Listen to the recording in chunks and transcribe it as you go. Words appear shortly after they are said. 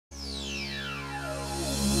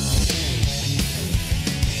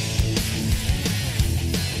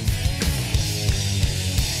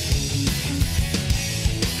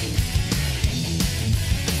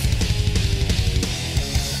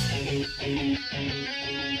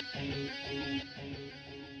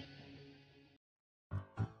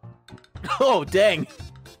Oh, dang.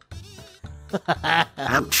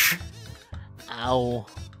 Ouch. Ow.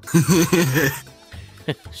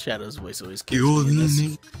 Shadow's voice always keeps You're me in this.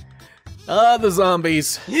 me. The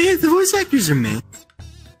zombies. Yeah, the voice actors are me.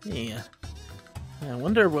 Yeah. I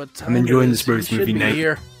wonder what time I'm enjoying it this is. first He should movie be night.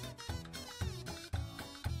 Here.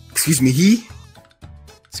 Excuse me, he?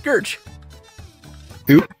 Scourge.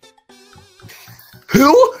 Who?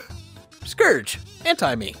 Who? Scourge.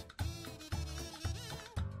 Anti-me.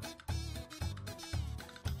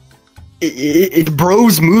 It's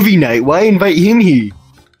Bro's movie night. Why invite him here?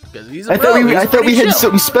 Because he's a I bro. He's thought we pretty had chill.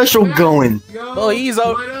 something special going. Well, he's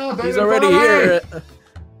already here.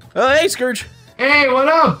 Oh, hey, Scourge. Hey, what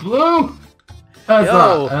up, Blue? What's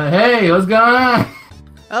Yo. up? Hey, what's going on?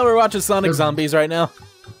 Oh, we're watching Sonic Zombies right now.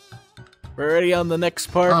 We're already on the next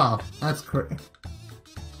part. Oh, that's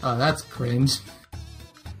cringe.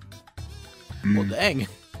 Well, dang.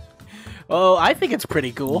 Oh, I think it's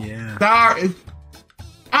pretty cool. Yeah.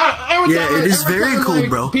 It is very cool,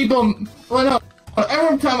 bro. People,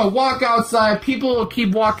 every time I walk outside, people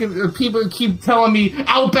keep telling me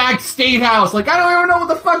Outback Steakhouse. Like, I don't even know what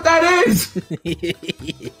the fuck that is.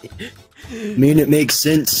 I mean, it makes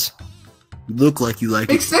sense. You look like you like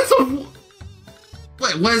it. Makes sense of...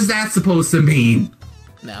 Wait, what is that supposed to mean?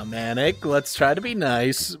 Now, Manic, let's try to be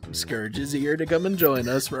nice. Scourge is here to come and join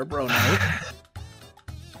us for a bro night.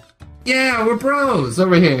 Yeah, we're bros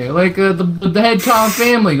over here. Like, the Headcom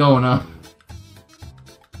family going on.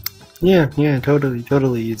 Yeah,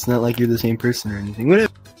 totally. It's not like you're the same person or anything.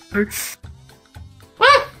 Whatever.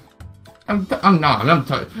 What? I'm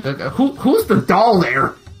who's the doll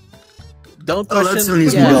there? Don't Oh, question. that's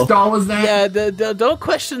Sony's yeah, model. Whose doll is that? yeah. Don't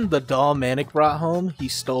question the doll Manic brought home. He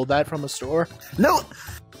stole that from a store. No!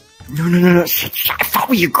 No. I thought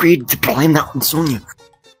we agreed to blame that on Sonya.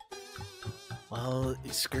 Well,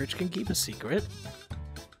 Scourge can keep a secret.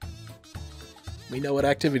 We know what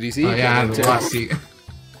activities he Oh yeah, I have into. a lot of secrets.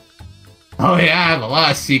 Oh yeah, I have a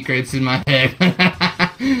lot of secrets in my head.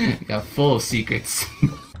 Got full of secrets.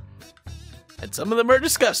 And some of them are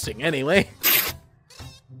disgusting, anyway.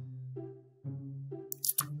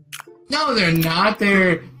 No, they're not.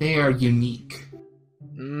 They are unique.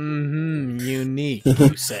 Unique,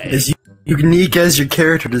 you say. As unique as your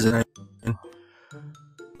character design.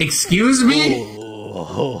 Excuse me?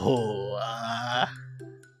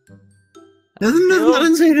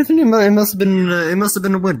 Nothing say anything. It must have been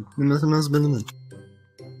a win. It must have been a win.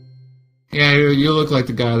 Yeah, you look like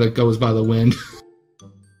the guy that goes by the wind.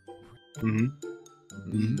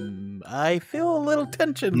 I feel a little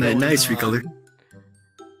tension. going Nice on. recolor.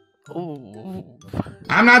 Oh.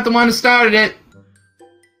 I'm not the one who started it.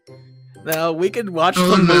 Now, we could watch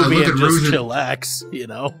Oh, the look movie at and just Rouge. chillax, you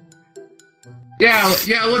know? Yeah,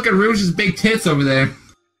 look at Rouge's big tits over there.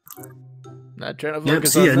 Not trying to Yep,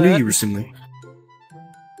 focus see, on I knew that. you were similar.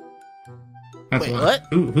 That's Wait, what?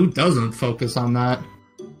 Who doesn't focus on that?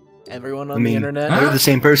 Everyone on the internet? Huh? They're the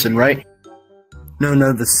same person, right? No,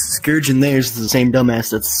 the Scourge in there is the same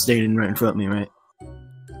dumbass that's standing right in front of me, right?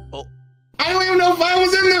 I don't even know if I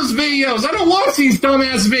was in those videos. I don't watch these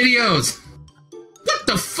dumbass videos. What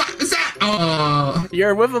the fuck is that? Oh,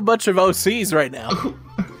 You're with a bunch of OCs right now.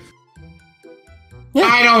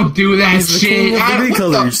 I don't do that He's the shit. king of the What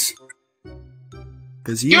recolors.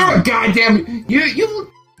 Because You're a goddamn. You're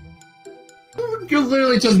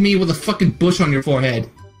literally just me with a fucking bush on your forehead.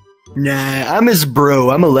 Nah, I'm his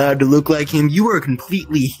bro. I'm allowed to look like him. You are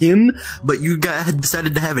completely him, but you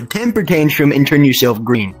decided to have a temper tantrum and turn yourself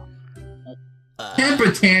green.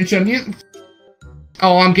 Temper tantrum.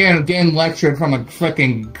 Oh, I'm getting lectured from a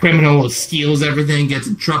freaking criminal who steals everything, gets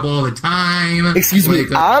in trouble all the time. Excuse me,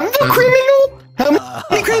 Like, I'm the criminal? How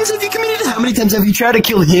many crimes have you committed? How many times have you tried to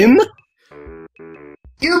kill him?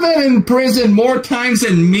 You've been in prison more times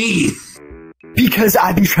than me. Because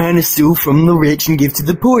I've been trying to steal from the rich and give to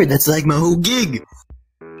the poor. That's like my whole gig.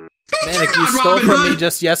 Manic, you stole Robin from Hood. me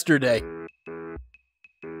just yesterday.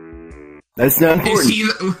 That's not Is important. he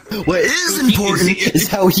What is important is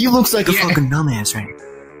how he looks like a Yeah. fucking dumbass right now.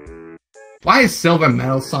 Why is Silver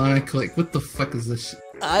Metal Sonic? Like, what the fuck is this shit?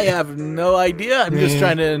 I have no idea. I'm just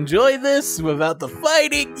trying to enjoy this without the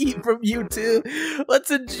fighting from you two.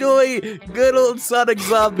 Let's enjoy good old Sonic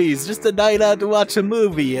Zombies. Just a night out to watch a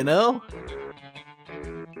movie, you know?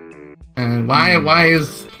 And why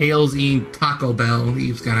is Tails eating Taco Bell?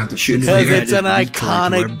 He's gonna have to shoot his Because finger. it's an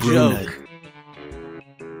iconic joke.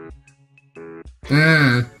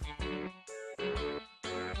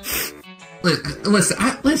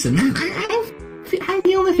 Listen, man. I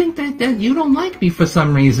really think that you don't like me for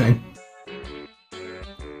some reason.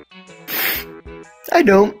 I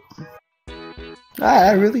don't.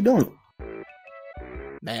 I really don't.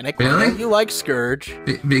 Manic, Really? you like Scourge?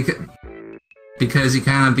 Because he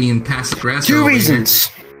kind of being passive aggressive.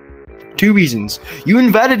 Two reasons. You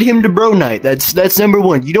invited him to bro night. That's number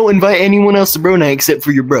one. You don't invite anyone else to bro night except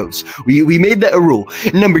for your bros. We made that a rule.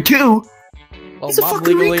 And number two, he's a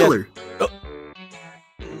fucking wrinkler.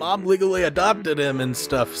 Mom legally adopted him and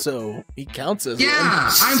stuff, so he counts as one.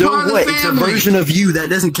 I'm so part what? of the It's a family. version of you that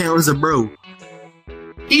doesn't count as a bro.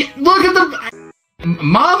 Look at the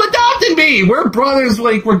mom adopted me. We're brothers,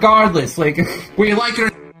 like regardless, like whether you like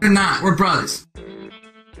it or not. We're brothers.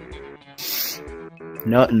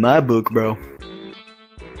 Not in my book, bro.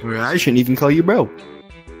 I shouldn't even call you bro.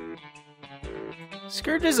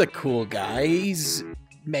 Scourge is a cool guy. He's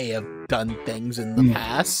may have done things in the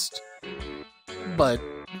past, but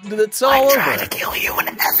it's all over. I tried to kill you and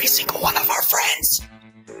every single one of our friends.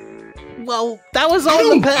 Well, that was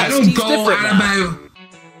all in the past. I don't He's go different out now. about.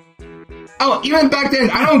 Oh, even back then,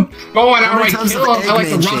 I don't go out outright times kill him. has I like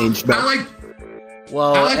Eggman to changed, rock. bro?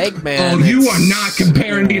 Well, Oh, Eggman. you are not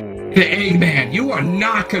comparing me to Eggman. You are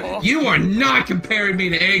not comparing me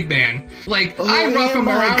to Eggman. Like I rough him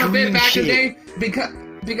around a bit back in the day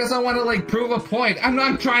because I want to like prove a point. I'm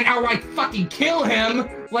not trying to outright fucking kill him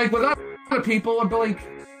like with other people. I'd be like,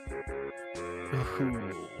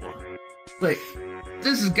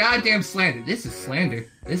 this is goddamn slander. This is slander.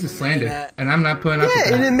 And I'm not putting up with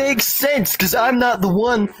Yeah, and that. it makes sense, because I'm not the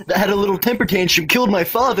one that had a little temper tantrum, killed my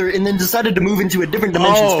father, and then decided to move into a different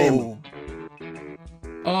dimension's family.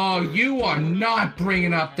 Oh, you are not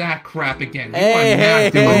bringing up that crap again. You Hey, are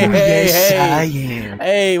not doing that. Yes, I am.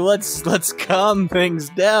 Hey, let's calm things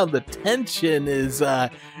down. The tension is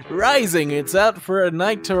rising. It's out for a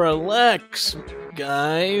night to relax,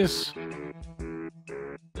 guys.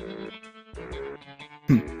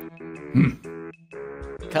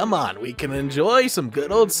 Come on, we can enjoy some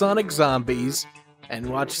good old Sonic zombies and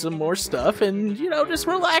watch some more stuff and, you know, just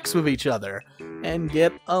relax with each other and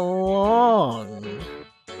get along.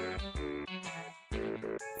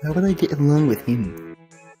 How would I get along with him?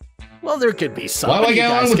 Well, there could be Why something would I you get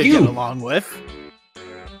along guys with could you? get along with.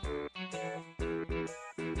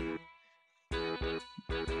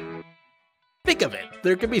 Think of it.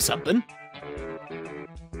 There could be something.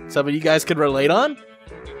 Something you guys could relate on?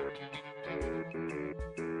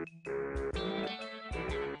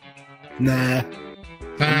 Nah.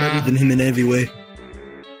 I'm better than him in every way.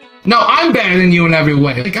 No, I'm better than you in every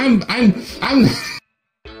way. Like I'm.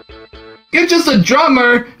 You're just a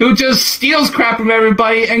drummer who just steals crap from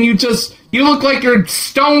everybody, and you look like you're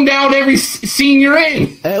stoned out every scene you're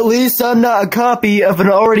in. At least I'm not a copy of an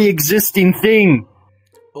already existing thing.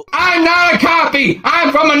 I'm not a copy. I'm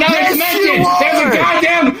from another Yes, dimension. you are. There's a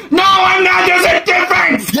goddamn. No, I'm not. There's a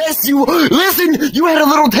difference. Yes, you listen. You had a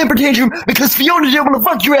little temper tantrum because Fiona didn't want to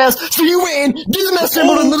fuck your ass, so you ran, did the mess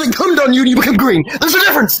symbol, and then cummed on you, and you become green. There's a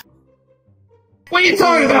difference. What are you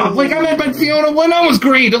talking about? Like, I met Fiona when I was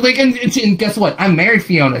green. Like, and guess what? I married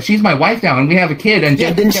Fiona. She's my wife now, and we have a kid. And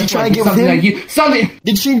Yeah, didn't she try and get with him?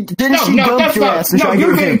 Didn't she dump your ass and try and get You're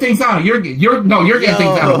with getting him? things out. You're getting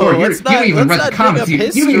things out of order. You don't even read the comments. You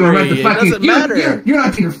don't even read the fucking. It doesn't matter.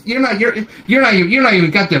 You're not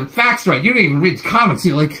even got the facts right. You don't even read the comments.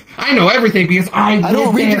 You're like, I know everything because I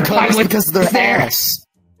don't read your there. comments I because they're there. ass.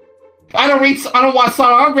 I don't watch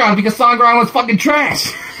Sonic Underground because Sonic Underground was fucking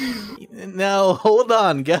trash. Now, hold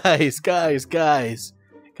on, guys. Come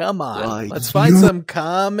on. Why, Let's find some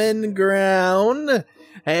common ground.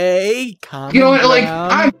 Hey, common You know what? Like,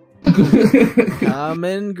 ground. I'm.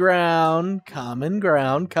 Common ground.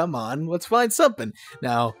 Come on, let's find something.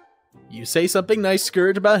 Now, you say something nice,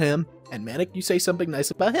 Scourge, about him, and Manic, you say something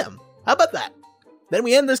nice about him. How about that? Then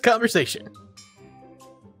we end this conversation.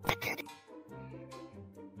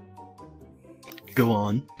 Go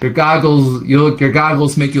on. Your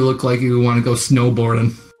goggles make you look like you want to go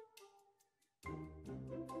snowboarding.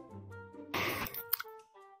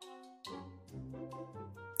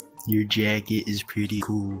 Your jacket is pretty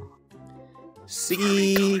cool.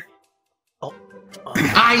 See?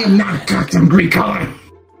 I am not goddamn green color.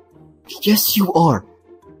 Yes, you are.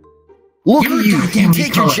 Look You're at you. goddamn You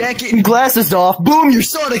take your retarded. jacket and glasses off. Boom, you're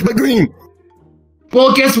Sonic but green.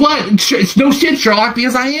 Well, guess what? It's no shit, Sherlock,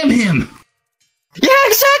 because I am him. Yeah,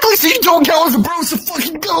 exactly. So you don't count as a bro, so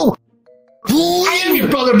fucking go. I am your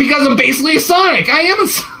brother because I'm basically a Sonic. I am a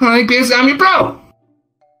Sonic because I'm your bro.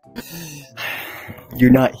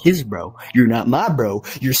 You're not his bro. You're not my bro.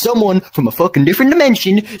 You're someone from a fucking different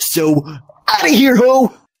dimension. So out of here,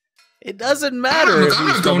 ho. It doesn't matter. I'm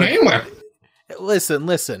not going anywhere. Listen.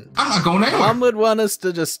 I'm not going anywhere. Mom would want us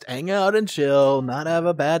to just hang out and chill, not have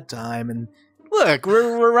a bad time, and look,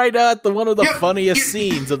 we're right at one of the funniest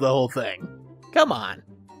scenes of the whole thing. Come on.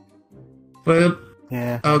 But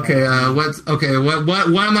Yeah. Okay, what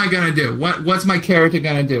am I gonna do? What's my character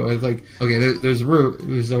gonna do? I was like, okay, there's Rouge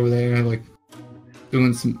who's over there, like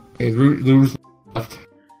doing some. Okay, Rouge left.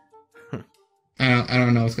 I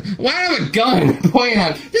don't know. Why do I have a gun pointing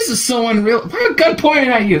at? This is so unreal. Why have a gun pointing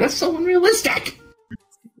at you? That's so unrealistic.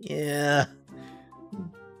 Yeah.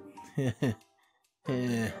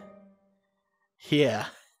 Yeah.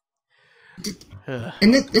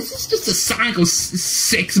 And this is just a Sonic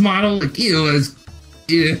 06 model. Like, ew.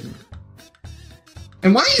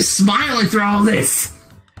 And why are you smiling through all this?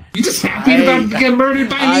 You just happy about getting murdered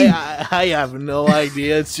by me? I have no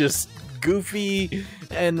idea. It's just goofy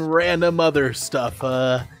and random other stuff.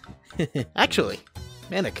 Actually,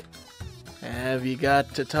 Manic, have you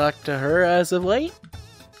got to talk to her as of late?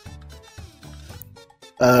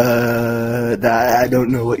 I don't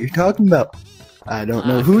know what you're talking about. I don't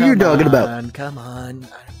know who you're talking about. Come on,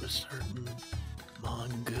 I'm a certain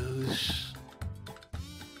mongoose.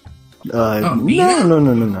 No.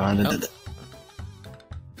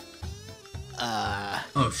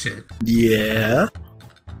 Oh shit. Yeah.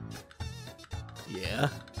 Yeah.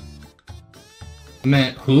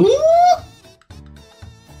 Man, who?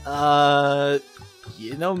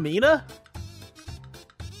 You know Mina?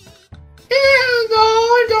 Yeah, no,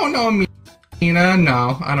 I don't know Mina.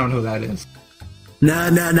 No, I don't know who that is. Nah,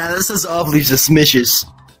 this is awfully suspicious.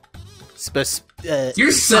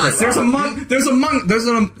 You're sus. There's a I'm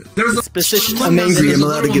angry, I'm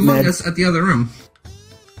allowed to get mad. At the other room.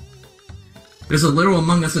 There's a literal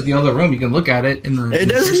Among Us at the other room. You can look at it in the. It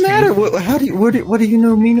doesn't matter. What do you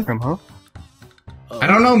know Mina from, huh? I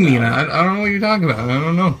don't know Mina. I don't know what you're talking about. I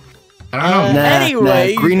don't know.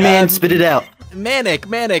 Anyway, Green Man, spit it out. Manic,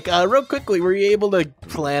 real quickly, were you able to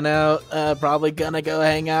plan out, probably gonna go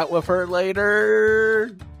hang out with her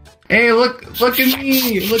later? Hey, look at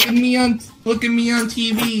me! Look at me on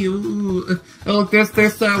TV. Ooh. Oh, look, there's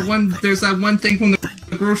that one thing from the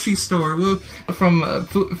grocery store. From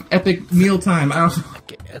Epic Mealtime.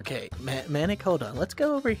 Okay, Manic, hold on. Let's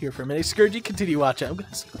go over here for a minute. Scourge, you continue watching. I'm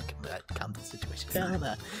gonna see if I can calm the situation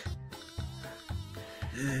down.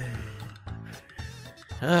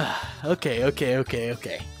 Okay.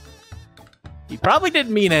 He probably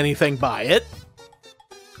didn't mean anything by it.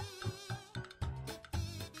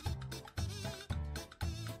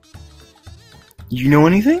 You know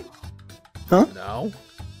anything? Huh? No.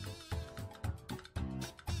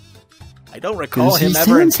 I don't recall him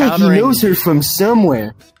ever seems encountering... like he knows her from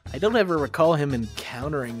somewhere. I don't ever recall him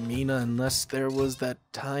encountering Mina unless there was that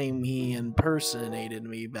time he impersonated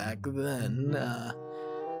me back then.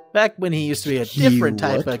 Back when he used to be a different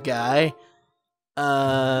type of guy.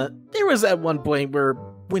 There was at one point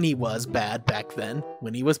when he was bad back then.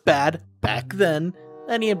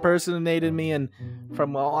 And he impersonated me, and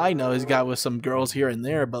from all I know, he's got with some girls here and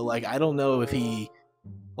there, but, like, I don't know if he,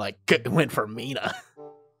 like, went for Mina.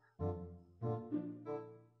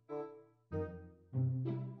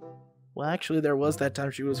 Well, actually, there was that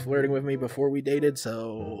time she was flirting with me before we dated,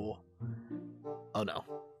 so... Oh, no.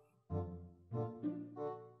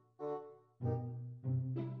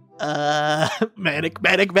 Manic.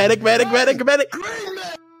 Green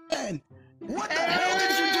Man! What the hell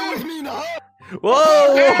did you do with Mina, huh?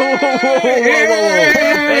 Whoa!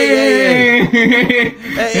 Hey!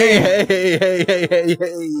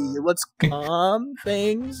 Let's calm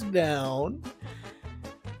things down.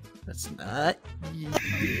 Let's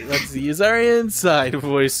use our inside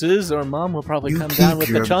voices, or Mom will probably come down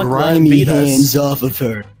with the chunk and beat us. Hands off of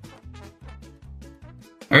her.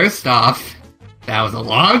 First off, that was a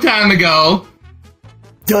long time ago.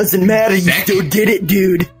 Doesn't matter, you still did it,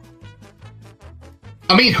 dude.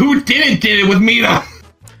 I mean, who did it with Mina?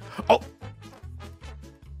 Oh.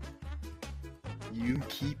 You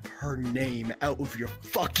keep her name out of your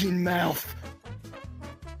fucking mouth.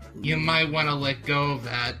 You might want to let go of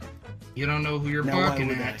that. You don't know who you're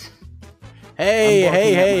barking at.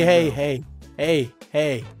 Hey.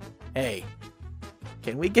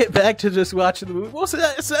 Can we get back to just watching the movie? We'll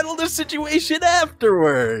settle the situation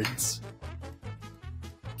afterwards.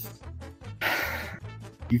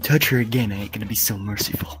 You touch her again, I ain't gonna be so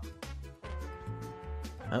merciful.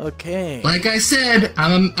 Okay. Like I said,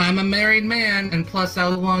 I'm a married man, and plus that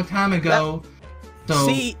was a long time ago.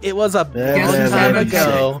 See, it was a long time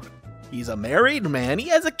ago. He's a married man. He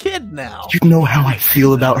has a kid now. You know how I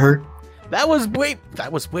feel about her? That was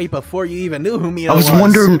way before you even knew who Mina was. I was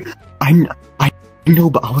wondering. I know,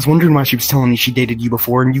 but I was wondering why she was telling me she dated you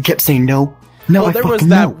before, and you kept saying no. No, well,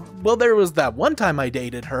 there was that one time I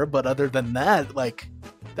dated her, but other than that, like,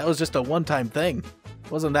 that was just a one-time thing.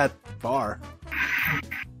 It wasn't that far.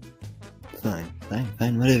 Fine,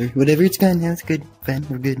 whatever, it's gone now, it's good, fine,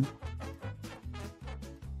 we're good.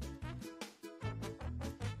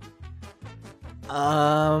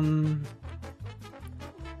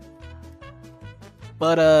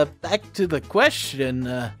 But back to the question,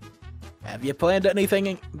 have you planned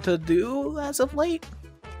anything to do as of late?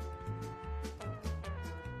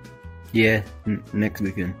 Yeah, next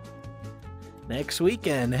weekend. Next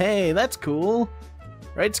weekend. Hey, that's cool.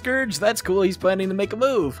 Right, Scourge? That's cool. He's planning to make a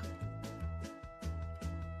move.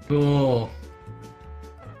 Cool.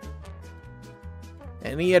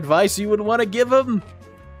 Any advice you would want to give him?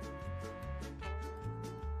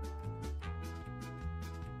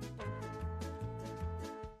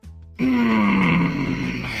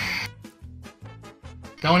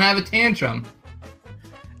 Don't have a tantrum.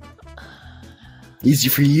 Easy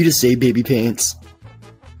for you to say, baby pants.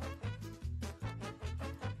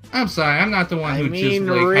 I'm sorry, I'm not the one who just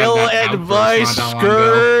like real had that advice, outburst not that long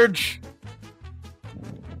ago. Scourge.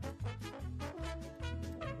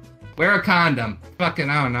 Wear a condom. Fucking,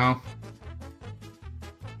 I don't know.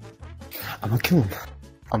 I'm gonna kill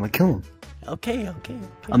him. Okay. I'm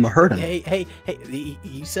gonna hurt him. Hey,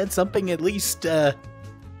 you said something at least,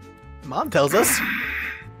 Mom tells us.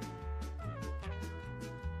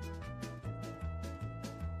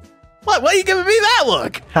 What? Why are you giving me that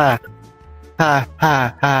look? Ha.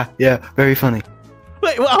 Yeah, very funny.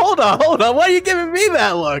 Wait, well, hold on. Why are you giving me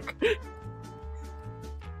that look?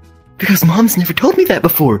 Because Mom's never told me that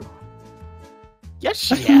before. Yes,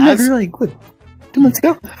 she I has. never, like, what, 2 months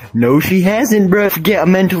ago? No, she hasn't, bro. Forget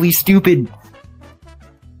I'm mentally stupid.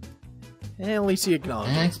 At least you acknowledge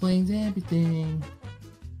That it. explains everything.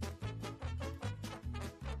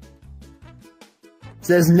 This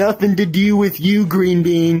has nothing to do with you, Green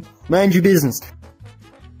Bean. Mind your business. I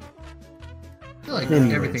feel like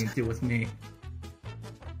Anyways. everything to do with me.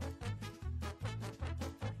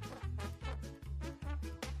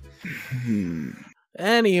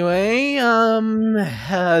 Anyway,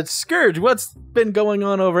 Scourge, what's been going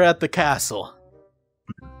on over at the castle?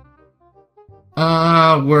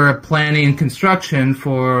 We're planning construction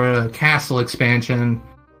for a castle expansion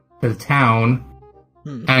to the town.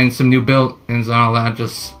 Adding some new buildings and all that,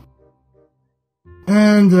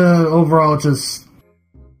 overall just,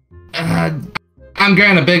 I'm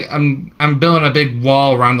building a big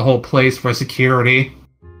wall around the whole place for security.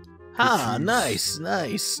 Ah, nice. Well,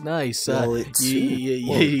 it's-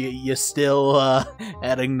 You still,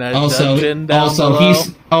 adding that dungeon down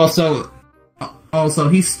Also,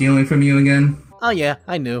 he's stealing from you again. Oh yeah,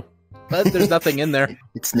 I knew. But there's nothing in there.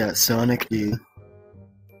 It's not Sonic, dude.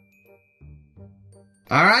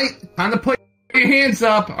 Alright, time to put your hands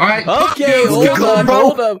up. Alright, Okay, Let's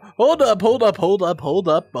go, hold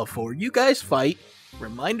up. Before you guys fight,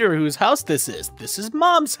 reminder whose house this is. This is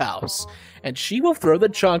Mom's house. And she will throw the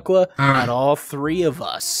chancla at all three of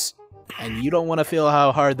us. And you don't want to feel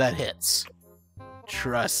how hard that hits.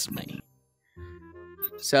 Trust me.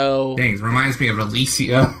 So... Dang, reminds me of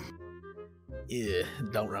Alicia. Yeah,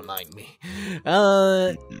 don't remind me.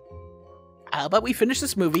 How about we finish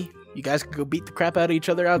this movie? You guys can go beat the crap out of each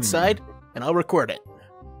other outside, and I'll record it.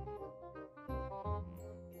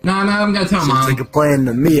 No, I'm gonna tell Sounds Mom. like a plan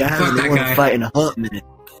to me. I haven't that won guy. a fight in a hot minute.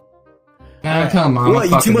 I'm telling Mom. What,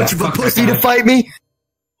 you too much of a pussy to fight me?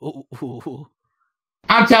 Ooh.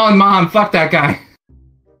 I'm telling Mom, fuck that guy.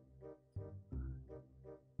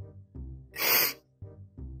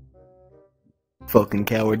 Fucking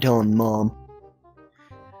coward telling Mom.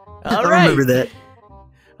 I Alright. remember that.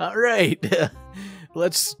 Alright.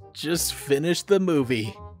 Let's just finish the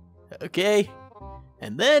movie. Okay?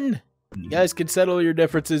 And then, you guys can settle your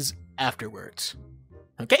differences afterwards.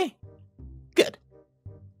 Okay? Good.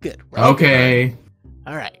 We're all good. Okay.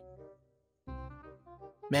 Alright.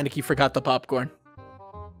 Manic, you forgot the popcorn.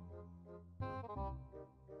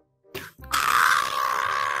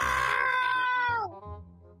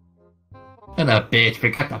 What a bitch,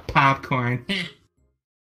 forgot the popcorn.